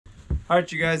Alright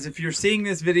you guys, if you're seeing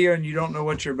this video and you don't know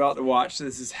what you're about to watch,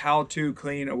 this is how to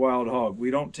clean a wild hog.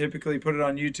 We don't typically put it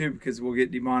on YouTube because we'll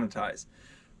get demonetized.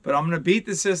 But I'm going to beat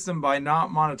the system by not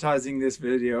monetizing this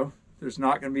video. There's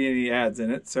not going to be any ads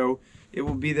in it, so it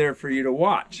will be there for you to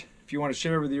watch. If you want to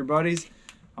share with your buddies,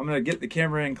 I'm going to get the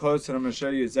camera in close and I'm going to show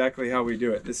you exactly how we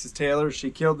do it. This is Taylor.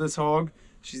 She killed this hog.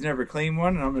 She's never cleaned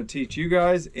one, and I'm going to teach you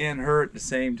guys and her at the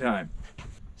same time.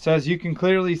 So as you can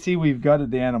clearly see, we've gutted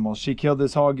the animal. She killed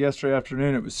this hog yesterday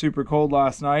afternoon. It was super cold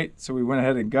last night, so we went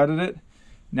ahead and gutted it.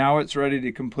 Now it's ready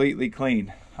to completely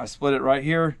clean. I split it right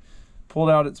here,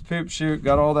 pulled out its poop chute,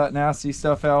 got all that nasty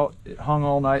stuff out. It hung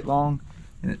all night long,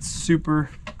 and it's super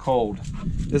cold.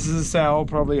 This is a sow,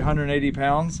 probably 180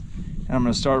 pounds, and I'm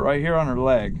gonna start right here on her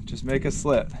leg. Just make a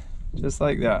slit, just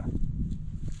like that.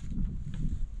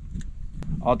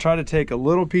 I'll try to take a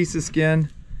little piece of skin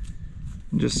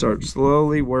and just start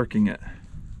slowly working it.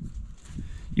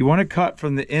 You want to cut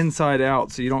from the inside out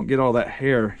so you don't get all that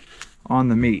hair on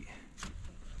the meat.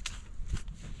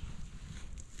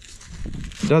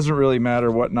 It doesn't really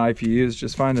matter what knife you use,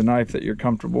 just find a knife that you're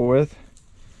comfortable with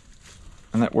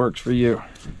and that works for you.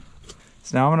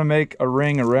 So now I'm going to make a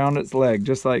ring around its leg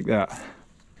just like that.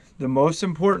 The most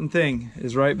important thing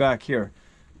is right back here.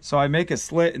 So I make a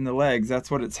slit in the legs,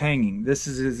 that's what it's hanging. This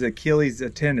is his Achilles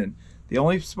tendon. The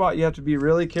only spot you have to be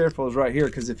really careful is right here,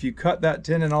 because if you cut that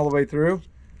tendon all the way through,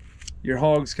 your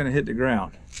hog's gonna hit the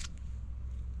ground.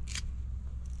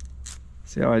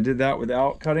 See how I did that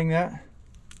without cutting that?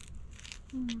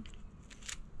 I'm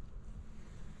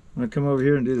gonna come over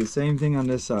here and do the same thing on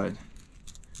this side.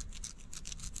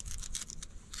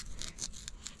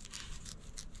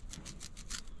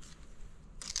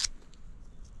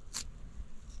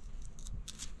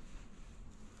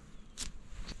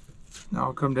 Now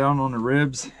I'll come down on the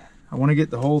ribs. I want to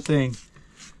get the whole thing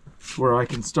to where I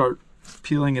can start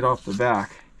peeling it off the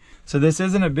back. So this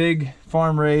isn't a big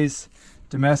farm raised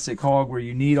domestic hog where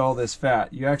you need all this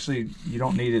fat. You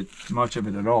don't need it, much of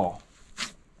it at all.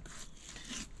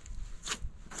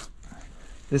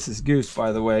 This is Goose,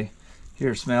 by the way,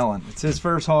 here smelling. It's his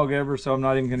first hog ever, so I'm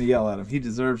not even going to yell at him. He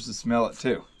deserves to smell it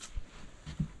too.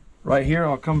 Right here,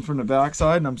 I'll come from the back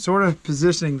side, and I'm sort of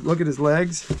positioning, look at his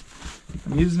legs.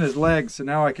 I'm using his legs so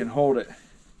now I can hold it.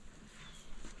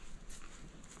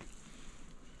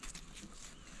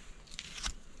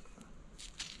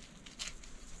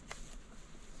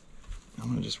 I'm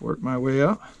going to just work my way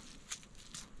up.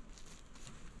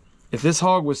 If this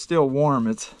hog was still warm,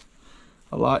 it's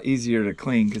a lot easier to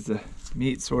clean because the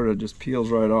meat sort of just peels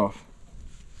right off.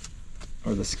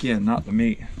 Or the skin, not the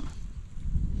meat.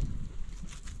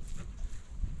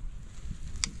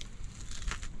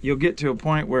 You'll get to a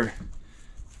point where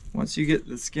once you get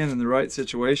the skin in the right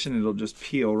situation, it'll just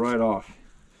peel right off.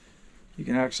 You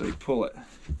can actually pull it.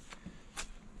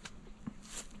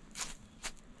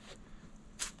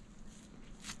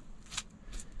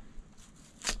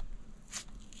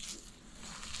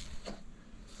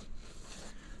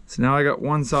 So now I got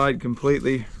one side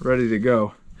completely ready to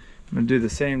go. I'm going to do the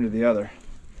same to the other.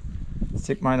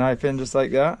 Stick my knife in just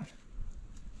like that.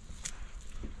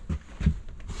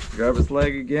 Grab his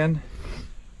leg again.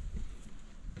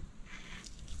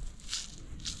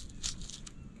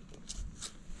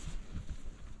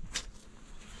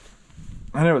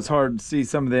 I know it's hard to see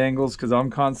some of the angles because I'm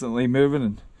constantly moving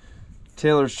and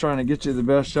Taylor's trying to get you the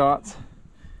best shots.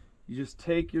 You just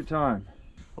take your time.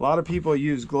 A lot of people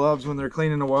use gloves when they're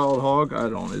cleaning a wild hog. I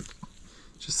don't. It's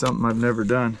just something I've never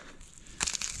done.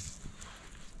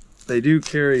 They do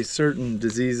carry certain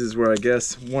diseases where I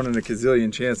guess 1 in a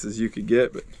gazillion chances you could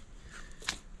get, but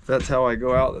if that's how I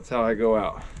go out, that's how I go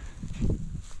out.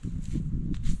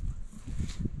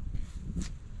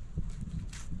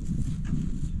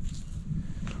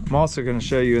 I'm also going to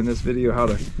show you in this video how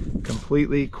to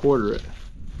completely quarter it.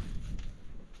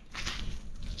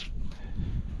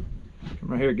 Come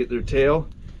right here, get their tail,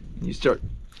 and you start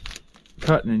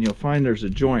cutting, and you'll find there's a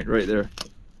joint right there.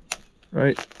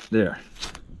 Right there.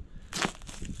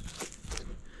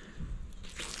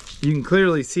 You can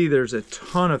clearly see there's a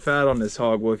ton of fat on this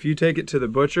hog. Well, if you take it to the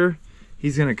butcher,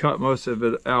 he's going to cut most of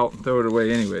it out and throw it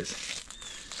away anyways.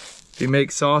 If he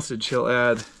makes sausage, he'll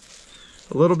add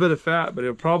a little bit of fat, but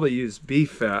he'll probably use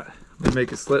beef fat. I'm gonna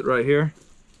make a slit right here.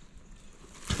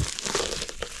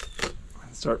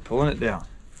 And start pulling it down.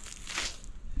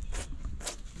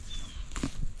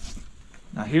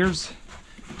 Now here's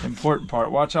the important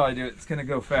part. Watch how I do it. It's gonna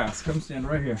go fast. Come stand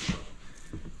right here.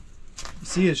 You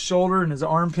see his shoulder and his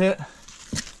armpit?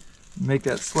 Make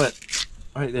that slit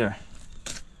right there.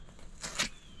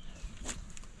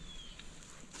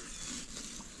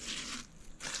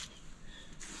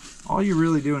 all you're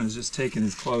really doing is just taking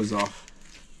his clothes off.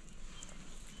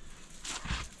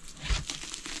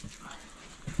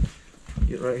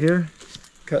 Get right here,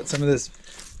 cut some of this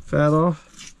fat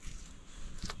off.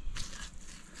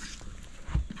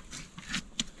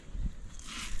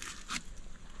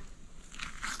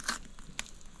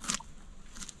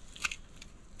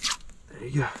 There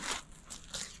you go.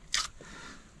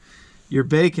 Your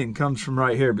bacon comes from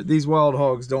right here, but these wild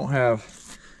hogs don't have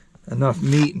enough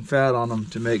meat and fat on them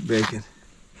to make bacon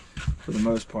for the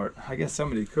most part. I guess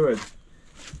somebody could,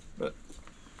 but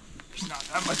there's not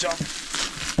that much on it.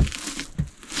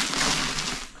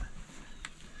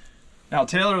 Now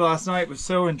Taylor last night was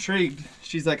so intrigued.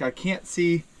 She's like, I can't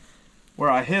see where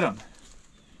I hit him.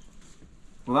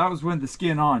 Well, that was with the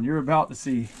skin on. You're about to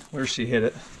see where she hit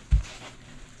it.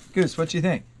 Goose, what do you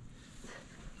think?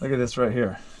 Look at this right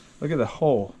here. Look at the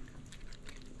hole.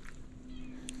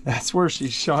 That's where she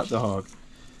shot the hog.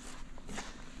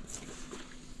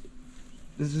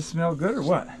 Does this smell good or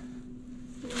what?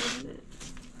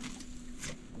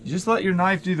 You just let your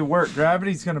knife do the work.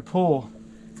 Gravity's gonna pull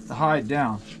the hide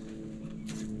down.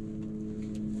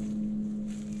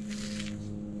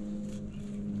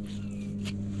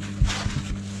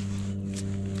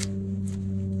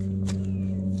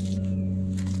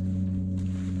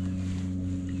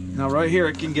 Now right here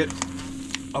it can get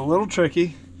a little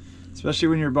tricky, especially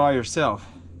when you're by yourself.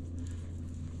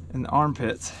 In the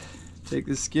armpits. Take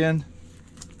the skin,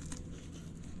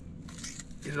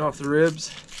 get it off the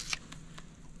ribs.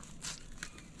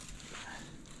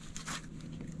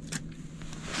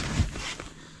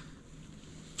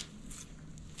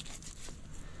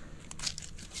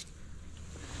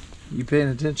 You paying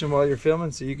attention while you're filming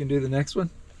so you can do the next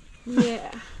one?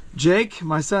 Yeah. Jake,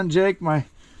 my son Jake, my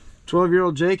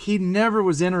 12-year-old Jake, he never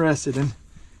was interested in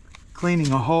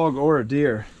cleaning a hog or a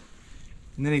deer.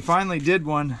 And then he finally did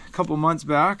one a couple months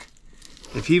back.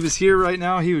 If he was here right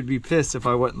now, he would be pissed if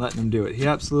I wasn't letting him do it. He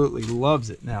absolutely loves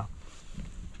it now.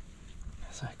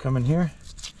 So I come in here,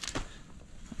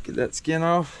 get that skin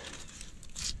off.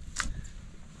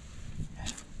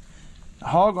 The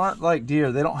hog aren't like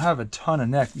deer. They don't have a ton of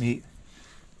neck meat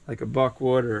like a buck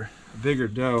would or a bigger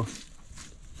doe.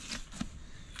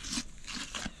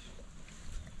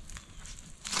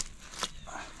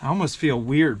 I almost feel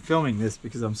weird filming this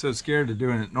because I'm so scared of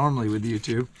doing it normally with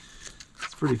YouTube.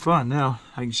 It's pretty fun now.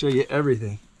 I can show you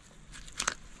everything.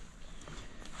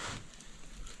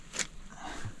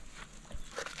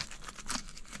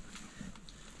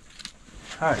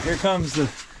 All right, here comes the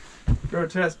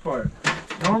grotesque part.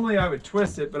 Normally I would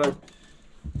twist it, but I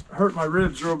hurt my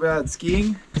ribs real bad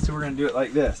skiing, so we're gonna do it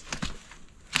like this.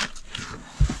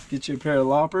 Get you a pair of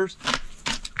loppers.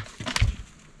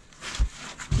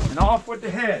 And off with the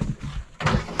head.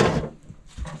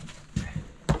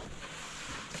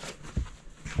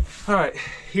 All right,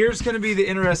 here's gonna be the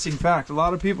interesting fact. A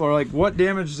lot of people are like, what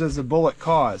damage does a bullet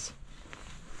cause?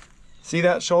 See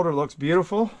that shoulder looks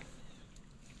beautiful?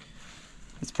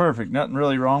 It's perfect, nothing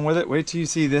really wrong with it. Wait till you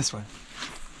see this one.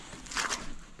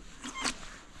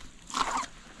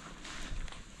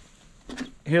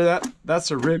 Hear that?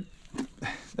 That's a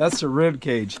rib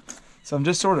cage. So I'm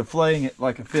just sort of filleting it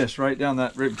like a fish right down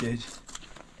that rib cage.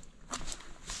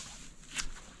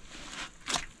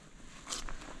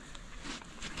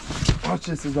 Watch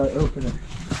this as I open it.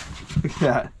 Look at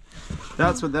that.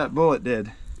 That's what that bullet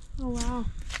did. Oh wow.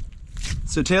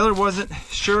 So Taylor wasn't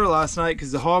sure last night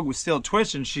because the hog was still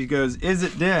twitching. She goes, is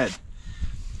it dead?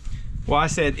 Well, I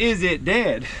said, is it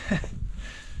dead?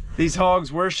 These hogs,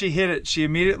 where she hit it, she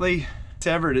immediately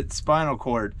severed its spinal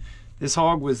cord. This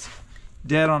hog was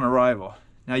dead on arrival.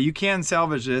 Now you can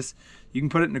salvage this. You can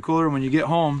put it in the cooler when you get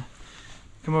home.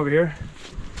 Come over here.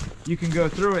 You can go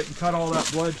through it and cut all that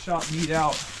bloodshot meat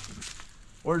out,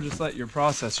 or just let your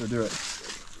processor do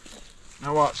it.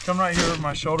 Now watch, come right here over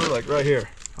my shoulder, like right here.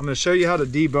 I'm gonna show you how to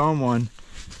debone one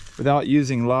without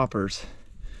using loppers.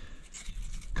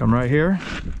 Come right here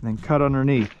and then cut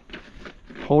underneath.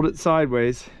 Hold it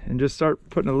sideways and just start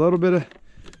putting a little bit of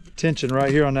tension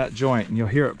right here on that joint and you'll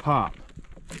hear it pop.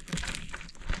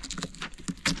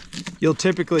 You'll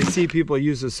typically see people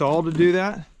use a saw to do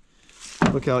that.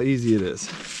 Look how easy it is.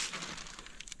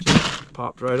 Just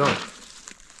popped right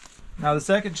off. Now the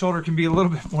second shoulder can be a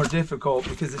little bit more difficult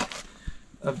because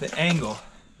of the angle.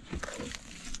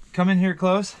 Come in here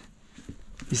close.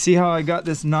 You see how I got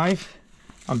this knife?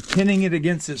 I'm pinning it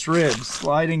against its ribs,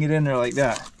 sliding it in there like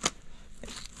that.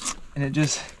 And it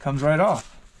just comes right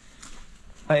off.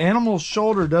 An animal's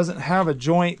shoulder doesn't have a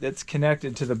joint that's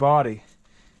connected to the body.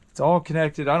 It's all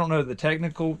connected. I don't know the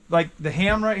technical, like the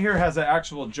ham right here has an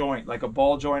actual joint, like a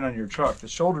ball joint on your truck. The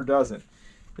shoulder doesn't.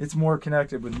 It's more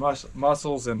connected with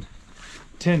muscles and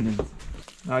tendons.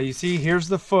 Now you see, here's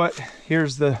the foot,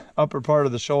 here's the upper part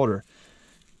of the shoulder.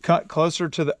 Cut closer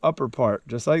to the upper part,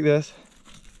 just like this.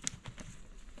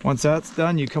 Once that's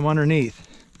done, you come underneath.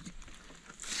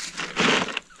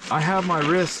 I have my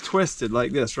wrist twisted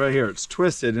like this right here. It's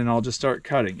twisted, and I'll just start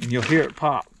cutting, and you'll hear it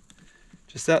pop.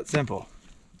 Just that simple.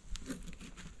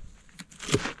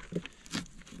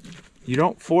 You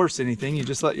don't force anything, you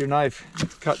just let your knife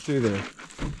cut through there.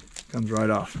 Comes right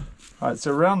off. All right,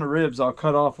 so around the ribs, I'll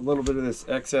cut off a little bit of this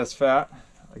excess fat.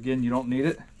 Again, you don't need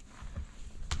it.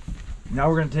 Now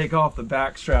we're gonna take off the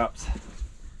back straps.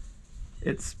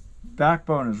 Its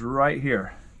backbone is right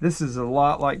here. This is a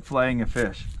lot like filleting a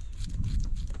fish.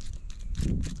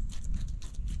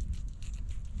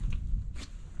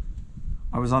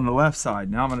 I was on the left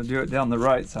side, now I'm gonna do it down the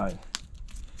right side.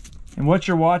 And what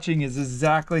you're watching is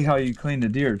exactly how you clean a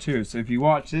deer too. So if you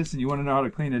watch this and you wanna know how to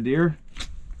clean a deer,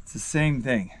 it's the same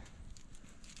thing.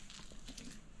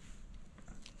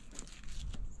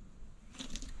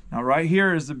 Now right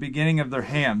here is the beginning of their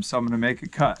ham, so I'm gonna make a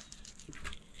cut.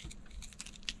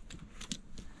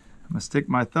 I'm gonna stick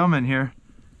my thumb in here,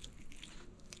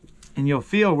 and you'll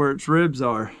feel where its ribs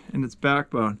are and its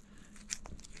backbone.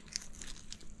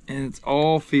 And it's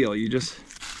all feel. You just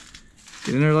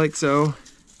get in there like so.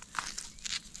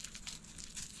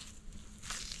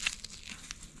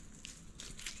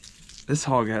 This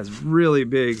hog has really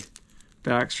big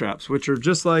back straps, which are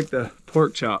just like the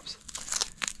pork chops.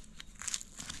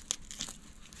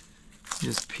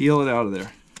 Just peel it out of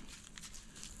there.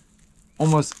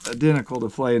 Almost identical to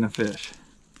filleting a fish.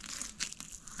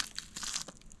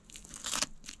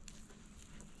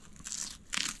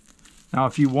 Now,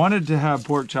 if you wanted to have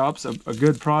pork chops, a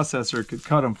good processor could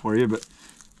cut them for you, but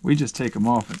we just take them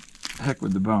off and heck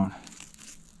with the bone.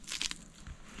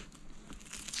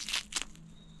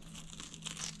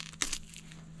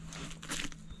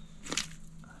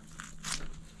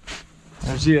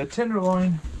 There's the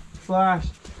tenderloin slash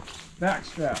back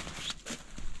strap.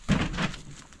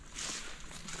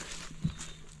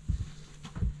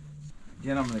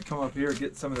 Again, I'm going to come up here,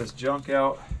 get some of this junk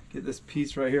out, get this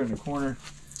piece right here in the corner,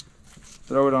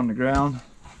 throw it on the ground.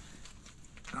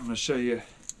 I'm going to show you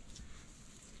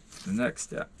the next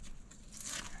step.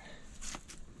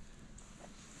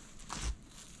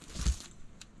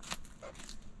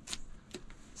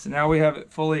 So now we have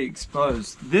it fully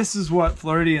exposed. This is what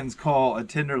Floridians call a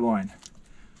tenderloin.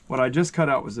 What I just cut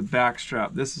out was a back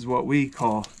strap. This is what we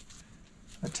call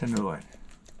a tenderloin.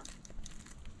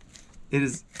 It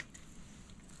is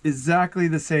exactly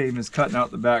the same as cutting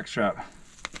out the back strap,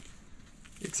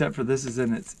 except for this is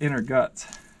in its inner guts.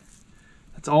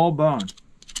 It's all bone.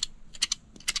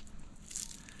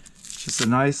 It's just a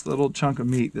nice little chunk of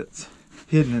meat that's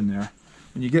hidden in there.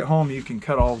 When you get home, you can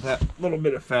cut all that little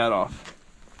bit of fat off.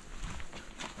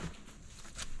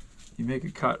 You make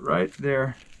a cut right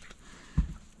there.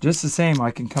 Just the same,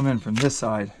 I can come in from this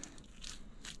side.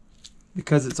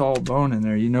 Because it's all bone in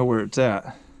there, you know where it's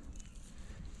at.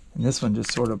 And this one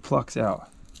just sort of plucks out.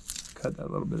 Cut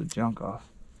that little bit of junk off.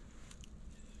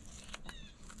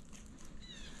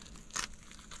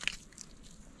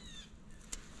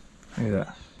 Look at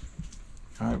that.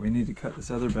 All right, we need to cut this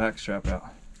other back strap out.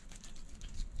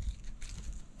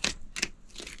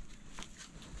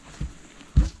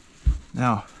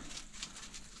 Now,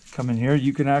 come in here,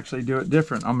 you can actually do it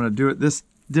different. I'm going to do it this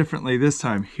differently this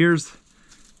time. Here's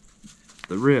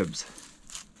the ribs.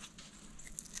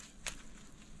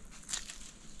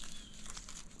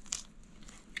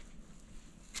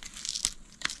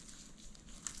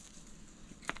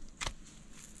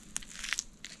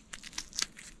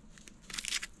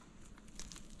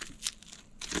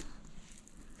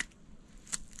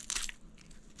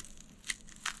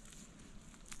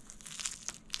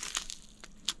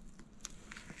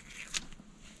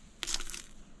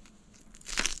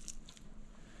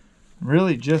 I'm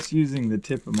really just using the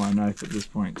tip of my knife at this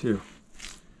point too.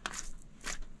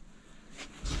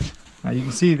 Now you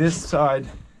can see this side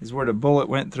is where the bullet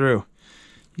went through.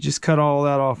 You just cut all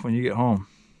that off when you get home.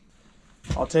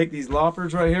 I'll take these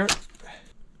loppers right here.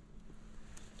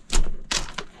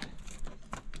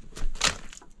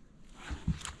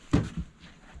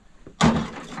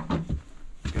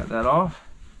 Got that off.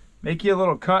 Make you a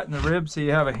little cut in the rib so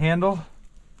you have a handle.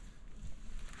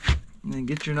 And then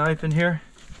get your knife in here.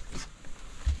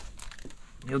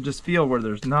 You'll just feel where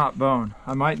there's not bone.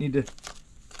 I might need to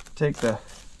take the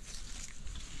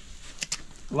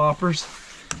loppers,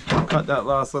 cut that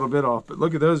last little bit off, but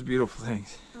look at those beautiful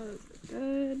things. Those are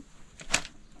good.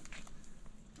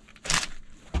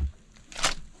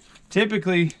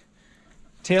 Typically,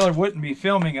 Taylor wouldn't be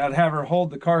filming. I'd have her hold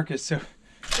the carcass so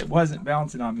it wasn't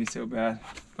bouncing on me so bad.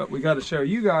 but we got to show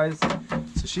you guys,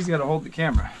 so she's got to hold the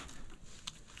camera.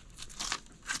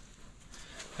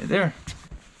 Right there.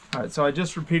 All right, so I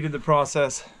just repeated the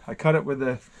process. I cut it with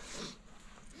the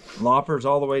loppers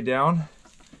all the way down,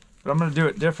 but I'm going to do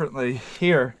it differently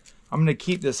here. I'm going to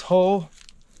keep this whole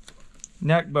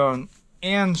neck bone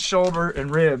and shoulder and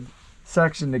rib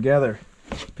section together,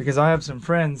 because I have some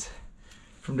friends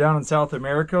from down in South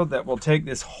America that will take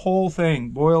this whole thing,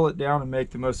 boil it down, and make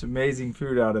the most amazing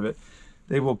food out of it.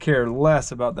 They will care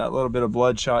less about that little bit of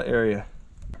bloodshot area.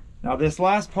 Now this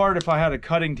last part, if I had a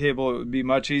cutting table, it would be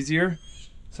much easier.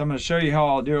 So I'm going to show you how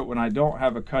I'll do it when I don't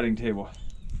have a cutting table.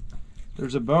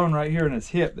 There's a bone right here in his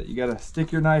hip that you got to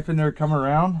stick your knife in there, come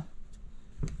around,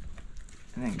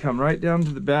 and then come right down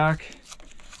to the back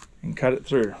and cut it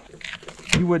through.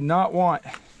 You would not want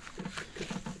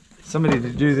somebody to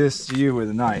do this to you with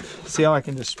a knife. See how I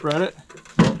can just spread it?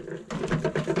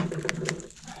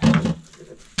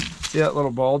 See that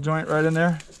little ball joint right in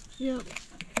there? Yep.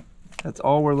 That's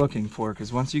all we're looking for,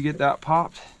 because once you get that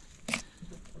popped,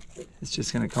 it's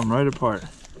just going to come right apart.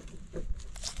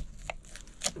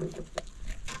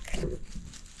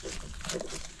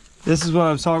 This is what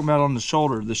I was talking about on the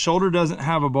shoulder. The shoulder doesn't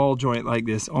have a ball joint like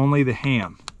this, only the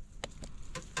ham.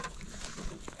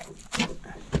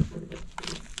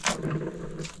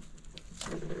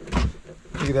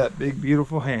 Look at that big,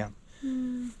 beautiful ham.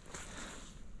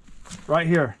 Right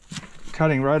here,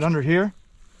 cutting right under here,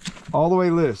 all the way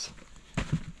loose.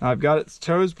 Now I've got its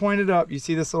toes pointed up. You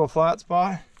see this little flat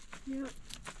spot? Yep.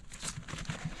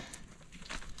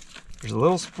 There's a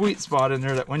little sweet spot in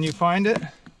there that when you find it,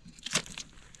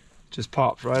 just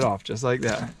pops right off, just like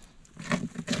that.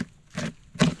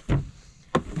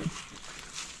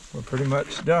 We're pretty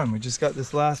much done. We just got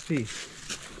this last piece.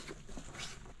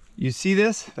 You see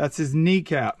this? That's his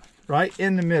kneecap, right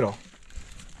in the middle.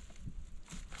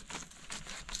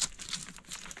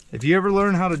 If you ever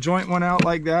learn how to joint one out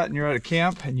like that and you're at a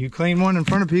camp and you clean one in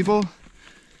front of people,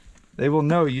 they will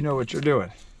know you know what you're doing.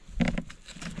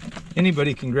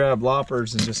 Anybody can grab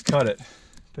loppers and just cut it.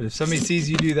 But if somebody sees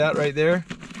you do that right there,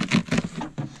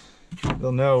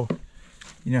 they'll know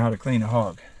you know how to clean a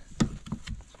hog.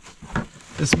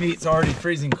 This meat's already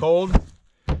freezing cold,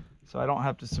 so I don't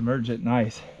have to submerge it in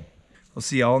ice. We'll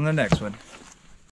see y'all in the next one.